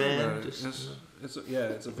mist, man. It's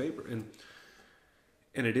a vapor, and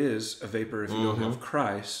it is a vapor if you don't have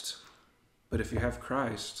Christ. But if you have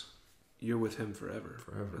Christ, you're with Him forever.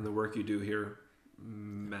 And the work you do here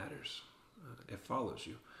matters. It follows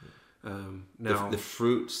you. Now the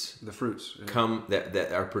fruits come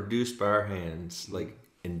that are produced by our hands, like,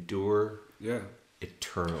 endure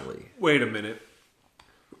eternally. Wait a minute.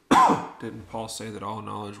 Didn't Paul say that all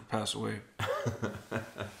knowledge will pass away?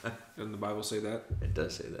 Doesn't the Bible say that? It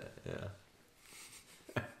does say that,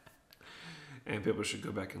 yeah. And people should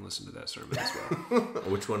go back and listen to that sermon as well.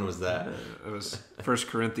 Which one was that? It was 1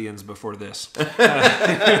 Corinthians before this. 1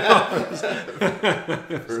 Corinthians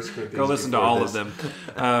Go listen to before all this. of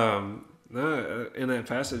them. In that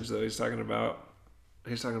passage, though, he's talking about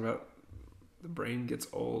the brain gets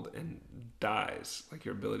old and dies, like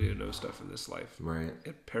your ability to know stuff in this life. Right.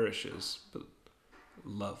 It perishes, but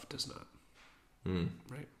love does not.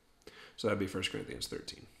 Right. So that'd be 1 Corinthians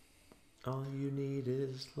 13. All you need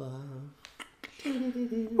is love.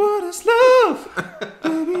 What is love?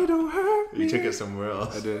 Baby, don't hurt me. You took it somewhere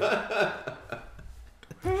else. I did.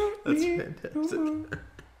 That's fantastic.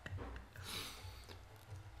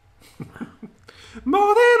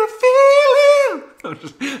 More than a feeling.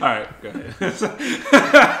 All right, go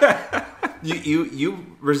ahead.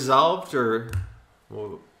 You resolved, or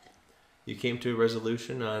you came to a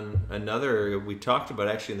resolution on another we talked about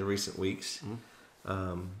actually in the recent weeks,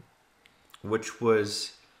 which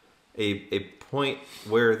was a point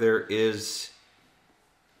where there is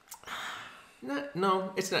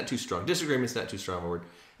it's not too strong. Disagreement's not too strong a word.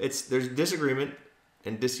 There's disagreement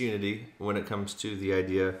and disunity when it comes to the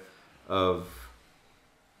idea of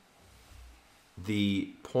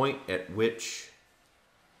the point at which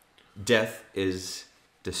death is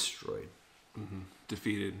destroyed.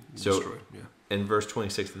 Defeated, So, destroyed. Yeah. In verse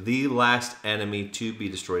 26, the last enemy to be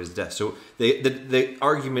destroyed is death. So the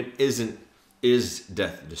argument is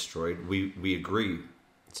death destroyed. We agree.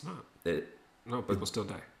 It's not. That No, people still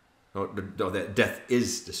die. no, that death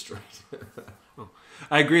is destroyed.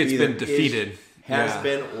 I agree. It's Either been defeated. Has Yeah.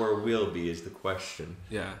 been or will be is the question.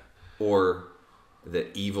 Yeah. Or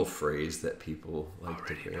the evil phrase that people like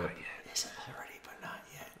Already, to bring not up. yet. Is it already, but not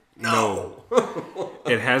yet? No.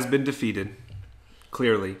 It has been defeated,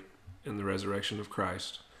 clearly, in the resurrection of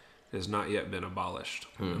Christ. It has not yet been abolished.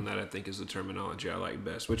 And that, I think, is the terminology I like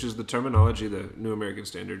best, which is the terminology the New American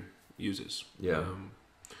Standard uses. Yeah.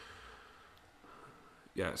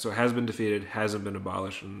 So it has been defeated, hasn't been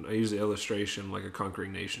abolished. And I use the illustration like a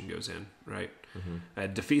conquering nation goes in, right?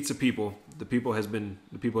 Defeats a people. The people have been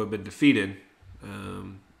defeated,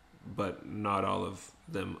 but not all of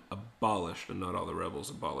them abolished, and not all the rebels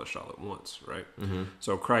abolished all at once, right?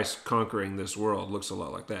 So Christ conquering this world looks a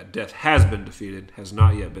lot like that. Death has been defeated, has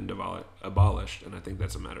not yet been abolished, and I think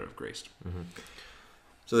that's a matter of grace.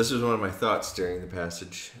 So this was one of my thoughts during the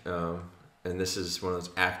passage, and this is one of those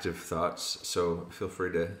active thoughts. So feel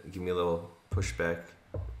free to give me a little pushback,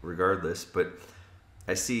 regardless. But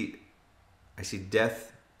I see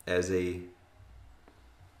death as a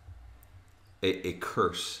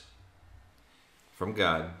curse from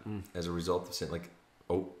God as a result of sin. Like,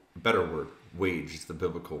 better word, wage. It's the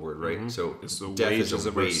biblical word, right? So It's the death is wages a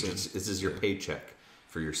of our wage. sin. This is your paycheck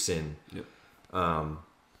for your sin. Yep.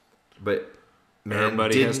 But man,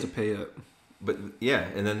 Everybody has to pay it. But yeah,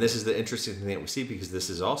 and then this is the interesting thing that we see, because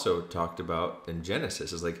this is also talked about in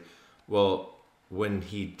Genesis. Is like, well, when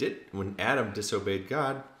Adam disobeyed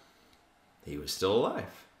God, he was still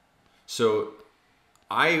alive. So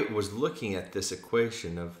I was looking at this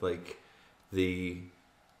equation of like the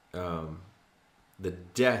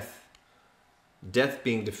death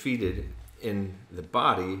being defeated in the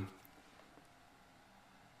body,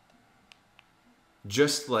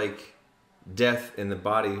 just like death in the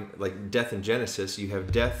body, like death in Genesis. You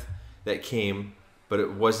have death that came, but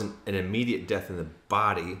it wasn't an immediate death in the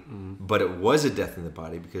body, but it was a death in the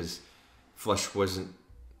body because flesh wasn't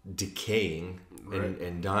decaying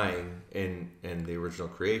and dying in the original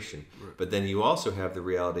creation. But then you also have the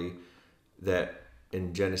reality that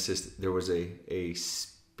in Genesis there was a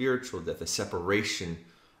spiritual death, a separation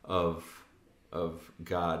of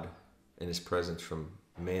God and his presence from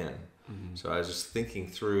man. So I was just thinking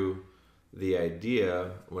through the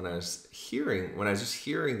idea when I was just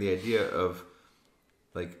hearing the idea of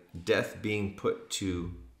like death being put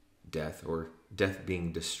to death, or death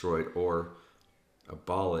being destroyed or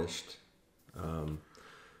abolished.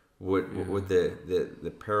 Would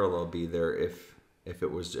the parallel be there if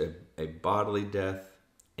it was a bodily death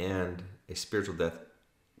and a spiritual death,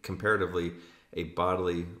 comparatively a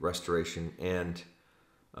bodily restoration and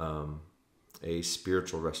a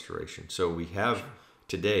spiritual restoration? So we have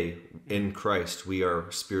today in Christ, we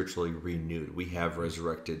are spiritually renewed. We have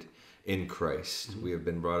resurrected in Christ. We have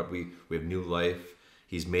been brought up. We have new life.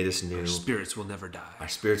 He's made us new. Our spirits will never die. Our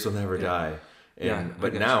spirits will never die.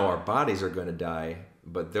 But now our bodies are going to die,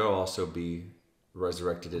 but they'll also be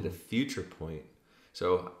resurrected at a future point.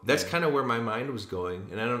 So that's kind of where my mind was going,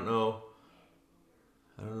 and I don't know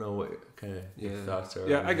what kind of your thoughts are.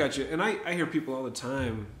 Yeah, I got you. And I hear people all the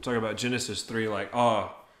time talking about Genesis 3 like,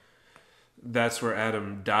 that's where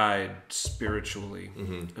Adam died spiritually.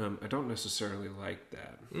 I don't necessarily like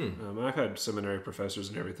that. I've had seminary professors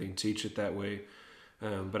and everything teach it that way,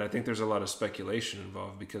 but I think there's a lot of speculation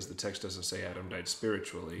involved because the text doesn't say Adam died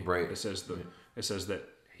spiritually. Right. It says that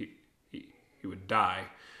he would die,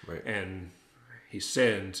 right, and he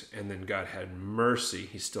sinned, and then God had mercy.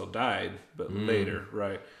 He still died, but later,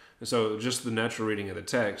 right? And so just the natural reading of the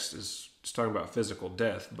text is talking about physical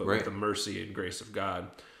death, but with the mercy and grace of God.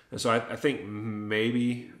 And so I think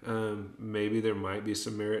maybe there might be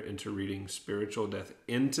some merit into reading spiritual death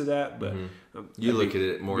into that, but you look at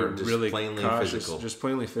it more just really plainly cautious, physical. just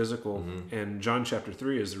plainly physical. And John chapter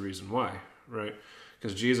 3 is the reason why, right?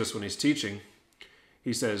 Because Jesus, when he's teaching,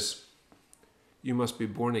 he says, "You must be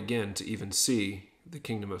born again to even see the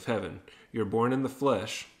kingdom of heaven. You're born in the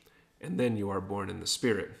flesh, and then you are born in the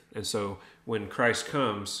spirit." And so when Christ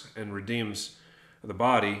comes and redeems the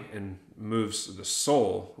body and moves the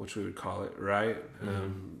soul, which we would call it, right?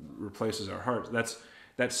 Replaces our hearts.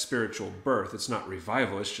 That's spiritual birth. It's not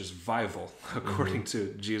revival. It's just vival, according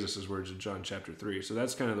to Jesus' words in John chapter 3. So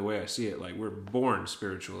that's kind of the way I see it. Like, we're born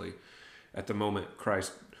spiritually at the moment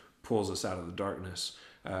Christ pulls us out of the darkness.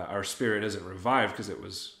 Our spirit isn't revived because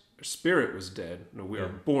our spirit was dead. No, we are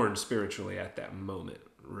born spiritually at that moment,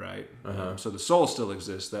 right? So the soul still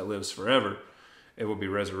exists. That lives forever. It will be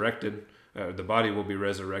resurrected. The body will be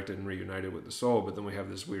resurrected and reunited with the soul, but then we have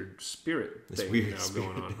this weird spirit thing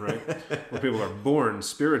going on, right? Where people are born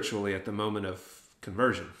spiritually at the moment of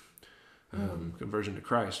conversion, conversion to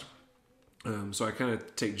Christ. So I kind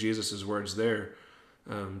of take Jesus' words there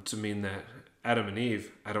to mean that Adam and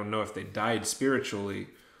Eve, I don't know if they died spiritually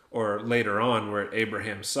or later on we're at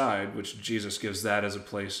Abraham's side, which Jesus gives that as a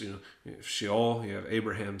place, you have Sheol, you have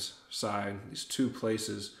Abraham's side, these two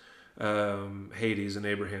places. Hades and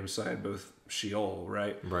Abraham's side, both Sheol,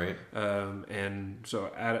 right? Right. And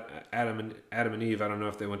so Adam and Eve, I don't know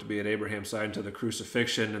if they went to be at Abraham's side until the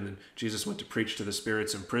crucifixion, and then Jesus went to preach to the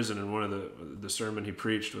spirits in prison, and one of the sermon he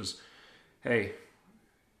preached was, "Hey,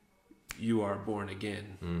 you are born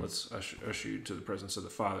again. Let's usher you to the presence of the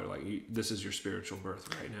Father. Like, this is your spiritual birth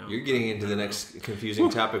right now." You're getting into the next confusing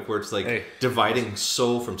topic where it's like dividing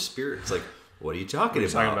soul from spirit. It's like, what are you talking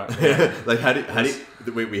about? Like, how do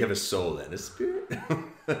you, wait, we have a soul and a spirit?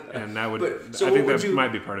 And that would, I think that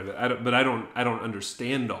might be part of it. I don't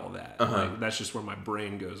understand all that. Like, that's just where my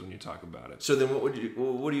brain goes when you talk about it. So then what would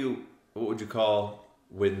you call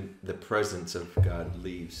when the presence of God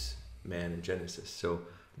leaves man in Genesis? So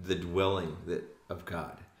the dwelling of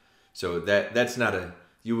God. So that's not a,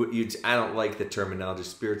 I don't like the terminology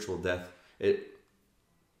spiritual death.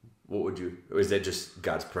 What would you, or is that just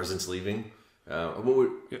God's presence leaving?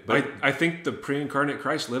 I think the pre-incarnate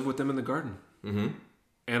Christ lived with them in the garden.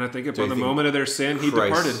 And I think upon the moment of their sin, he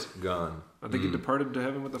departed. Gone. I think he departed to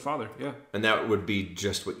heaven with the Father. Yeah. And that would be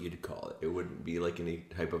just what you'd call it. It wouldn't be like any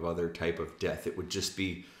other type of death. It would just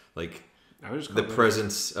be like the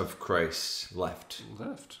presence of Christ left.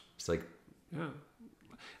 It's like,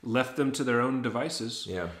 left them to their own devices.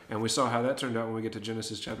 Yeah. And we saw how that turned out when we get to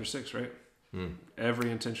Genesis chapter 6, right? Every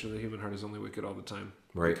intention of the human heart is only wicked all the time.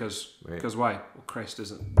 Right. Because why? Well, Christ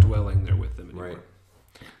isn't dwelling there with them anymore.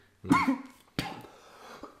 Right.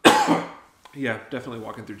 Yeah, definitely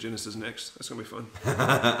walking through Genesis next. That's going to be fun.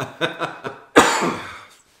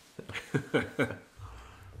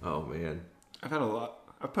 Oh, man. I've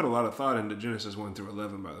put a lot of thought into Genesis 1 through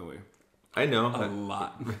 11, by the way. I know. A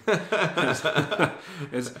lot.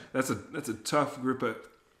 That's a tough group of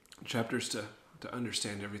chapters to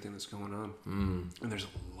understand everything that's going on. And there's a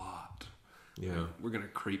lot. Yeah. We're going to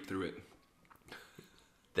creep through it.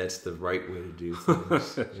 That's the right way to do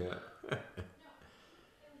things. Yeah.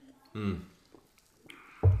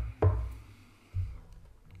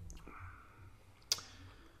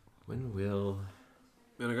 When will...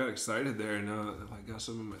 Man, I got excited there, and now I got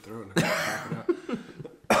some in my throat, and I can't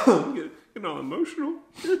talk it out. Getting all emotional.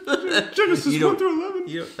 Genesis 1 through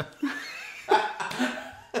 11.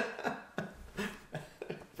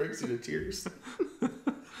 Brings you to tears.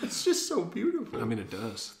 It's just so beautiful. I mean, it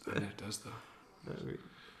does. It does, though.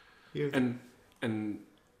 Yeah. And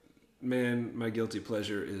man, my guilty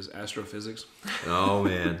pleasure is astrophysics. Oh,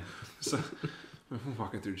 man. So I'm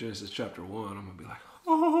walking through Genesis chapter 1. I'm gonna be like,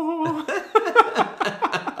 oh.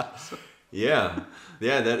 Yeah.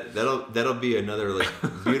 That'll be another like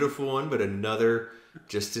beautiful one, but another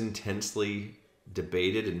just intensely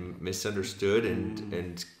debated and misunderstood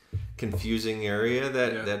and confusing area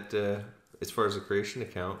that as far as the creation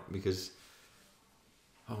account, because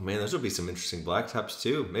oh man, those will be some interesting blacktops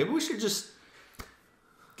too. Maybe we should just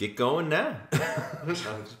get going now.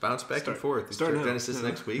 Just bounce back and forth. Start Genesis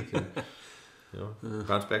next week. And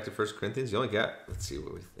Bounce back to 1 Corinthians. You only got, let's see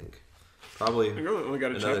what we think. Probably. I only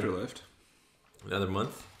got a chapter left. Another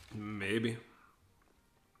month? Maybe.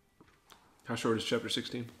 How short is chapter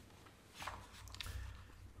 16?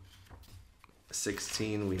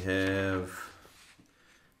 16, we have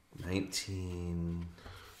 19.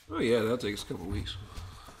 Oh, yeah, that'll take us a couple weeks.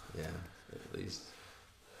 Yeah, at least.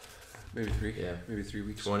 Maybe 3. Yeah. Maybe 3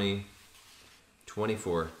 weeks.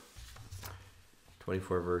 24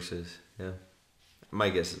 verses. Yeah. My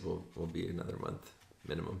guess is will be another month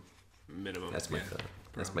minimum. That's my thought.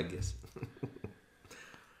 That's my guess.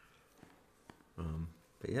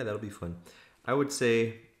 But yeah, that'll be fun. I would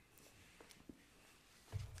say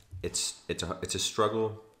it's a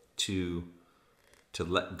struggle to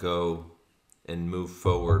let go and move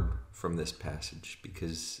forward from this passage,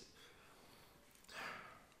 because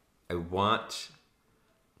I want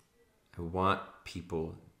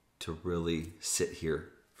people to really sit here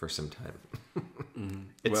for some time.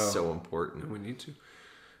 It's so important. We need to.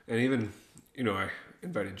 And even, I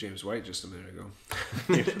invited James White just a minute ago.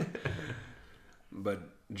 But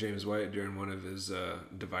James White, during one of his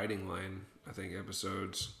Dividing Line, I think,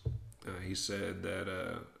 episodes, he said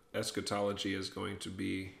that eschatology is going to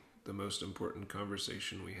be the most important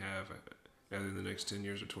conversation we have, either in the next 10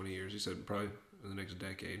 years or 20 years. He said probably in the next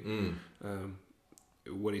decade.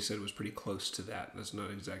 What he said was pretty close to that. That's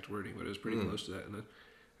not exact wording, but it was pretty close to that. And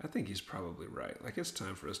I think he's probably right. Like, it's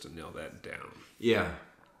time for us to nail that down. Yeah.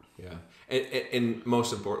 And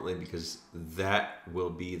most importantly, because that will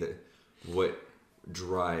be what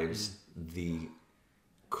drives the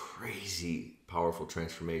crazy powerful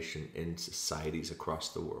transformation in societies across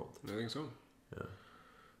the world. I think so. Yeah.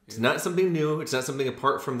 It's not something new. It's not something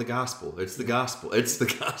apart from the gospel. It's the gospel. It's the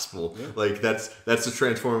gospel. Yeah. Like that's the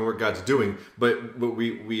transforming work God's doing. But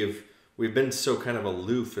we've been so kind of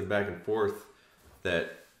aloof and back and forth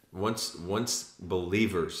that once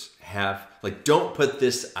believers have, like, don't put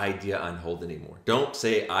this idea on hold anymore. Don't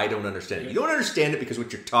say, I don't understand it. You don't understand it because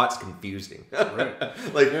what you're taught's confusing.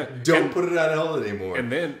 Right. Don't put it on hold anymore.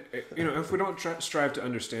 And then, if we don't strive to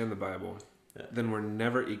understand the Bible, then we're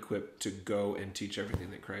never equipped to go and teach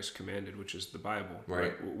everything that Christ commanded, which is the Bible.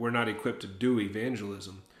 Right. We're not equipped to do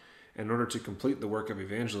evangelism. In order to complete the work of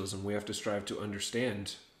evangelism, we have to strive to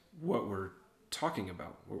understand what we're talking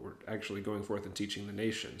about, what we're actually going forth and teaching the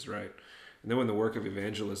nations, right? And then when the work of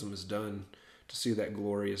evangelism is done, to see that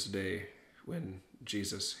glorious day when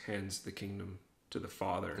Jesus hands the kingdom to the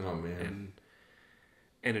Father, and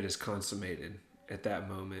it is consummated at that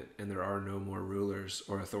moment, and there are no more rulers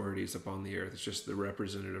or authorities upon the earth. It's just the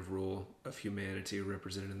representative rule of humanity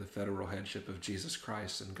represented in the federal headship of Jesus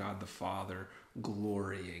Christ and God the Father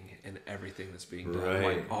glorying in everything that's being done.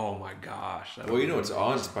 Right. Like, oh my gosh. Well, what's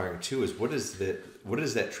awe-inspiring too is what does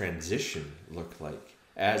that transition look like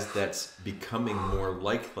as that's becoming more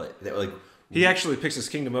like he actually picks his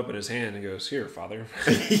kingdom up in his hand and goes, "Here, Father."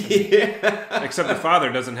 Yeah. Except the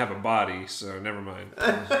Father doesn't have a body, so never mind.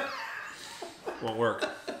 Won't work.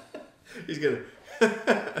 He's gonna.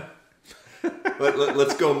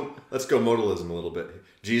 Let's go modalism a little bit.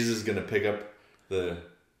 Jesus is gonna pick up the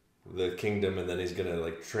kingdom, and then he's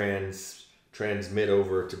gonna transmit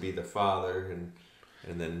over to be the Father, and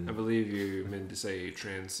then I believe you meant to say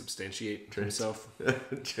transubstantiate himself.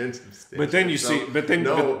 Transubstantiate. But then you see, but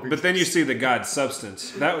then you see the God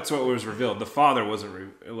substance. That's what was revealed. The Father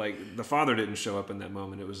wasn't the Father didn't show up in that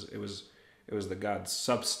moment. It was the God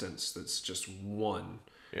substance that's just one.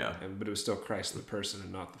 Yeah. But it was still Christ the person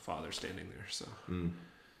and not the Father standing there.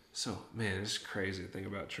 So man, it's crazy to think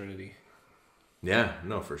about Trinity. Yeah,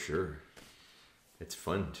 no, for sure. It's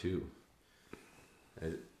fun too.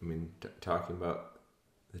 I mean, talking about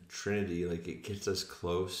the Trinity, like, it gets us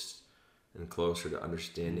close and closer to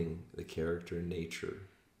understanding the character and nature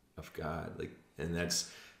of God. Like, and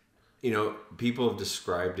that's, people have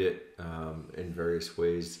described it in various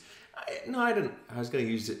ways. I was going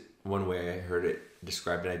to use it one way I heard it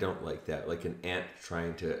described, and I don't like that. Like an ant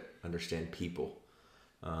trying to understand people.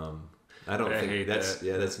 I think that's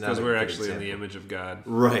that. That's not, because we're actually example. In the image of God,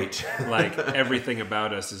 right? Like, everything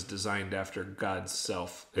about us is designed after God's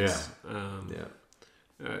self.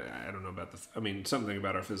 I don't know about something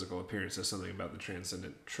about our physical appearance says something about the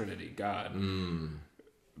transcendent Trinity God,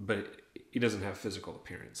 but he doesn't have physical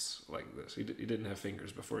appearance like this. He didn't have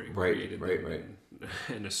fingers before he created them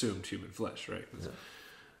and assumed human flesh, right?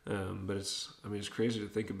 But it's crazy to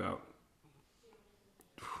think about.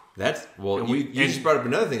 You just brought up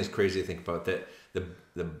another thing that's crazy to think about, that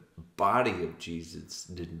the body of Jesus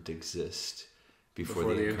didn't exist before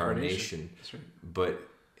the incarnation. That's right. But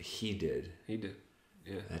he did. He did.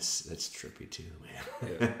 Yeah. That's trippy too,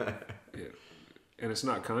 man. Yeah. and it's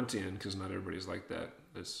not Kantian because not everybody's like that.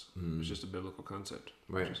 It's just a biblical concept.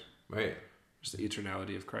 Right. Right. Just the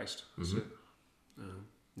eternality of Christ. That's it.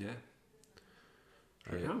 Yeah.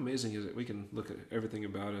 Yeah. How amazing is it? We can look at everything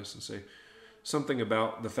about us and say something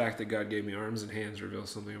about the fact that God gave me arms and hands reveals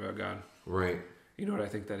something about God. Right. You know what I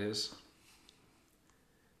think that is?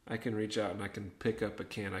 I can reach out and I can pick up a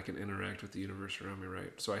can. I can interact with the universe around me,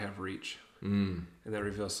 right? So I have reach. And that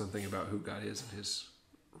reveals something about who God is and his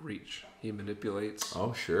reach. He manipulates.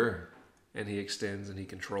 Oh, sure. And he extends and he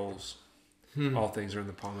controls. All things are in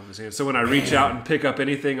the palm of his hand. So when I reach out and pick up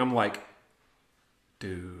anything, I'm like,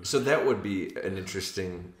 dude. So that would be an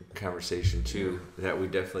interesting conversation too. That we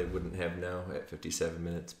definitely wouldn't have now at 57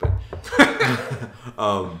 minutes. But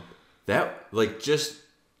that, like, just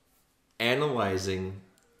analyzing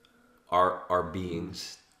our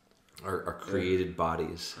beings, our created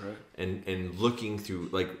bodies, and looking through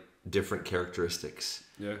like different characteristics,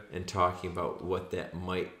 and talking about what that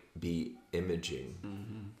might be imaging.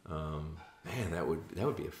 Man, that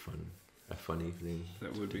would be a fun evening.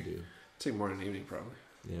 That would be. Do. Take more than an evening, probably.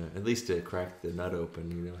 Yeah, at least to crack the nut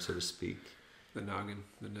open, so to speak. The noggin,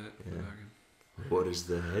 the nut, the noggin. What does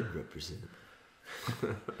the head represent?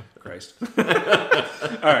 Christ. All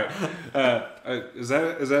right. Is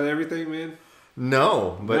that everything, man?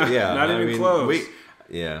 No, but yeah, not even close.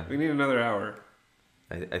 We need another hour.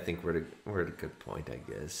 I think we're at a good point, I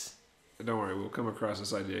guess. Don't worry, we'll come across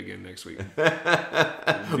this idea again next week.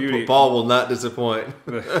 Paul will not disappoint.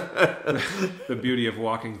 The beauty of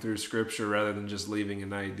walking through Scripture rather than just leaving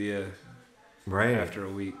an idea after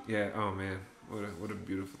a week. Yeah. Oh man, what a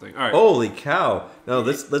beautiful thing. All right. Holy cow! No,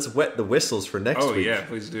 let's wet the whistles for next week. Oh yeah,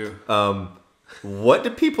 please do. What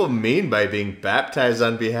do people mean by being baptized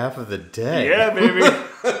on behalf of the dead? Yeah, baby.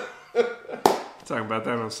 Talking about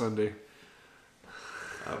that on Sunday.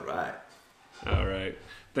 All right.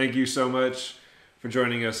 Thank you so much for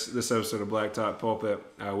joining us this episode of Blacktop Pulpit.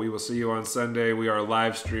 We will see you on Sunday. We are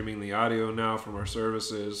live streaming the audio now from our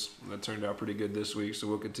services. That turned out pretty good this week, so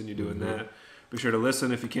we'll continue doing that. Be sure to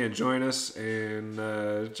listen if you can't join us, and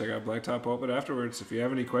check out Blacktop Pulpit afterwards. If you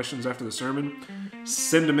have any questions after the sermon,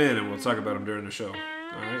 send them in, and we'll talk about them during the show.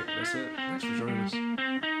 All right, that's it. Thanks for joining us.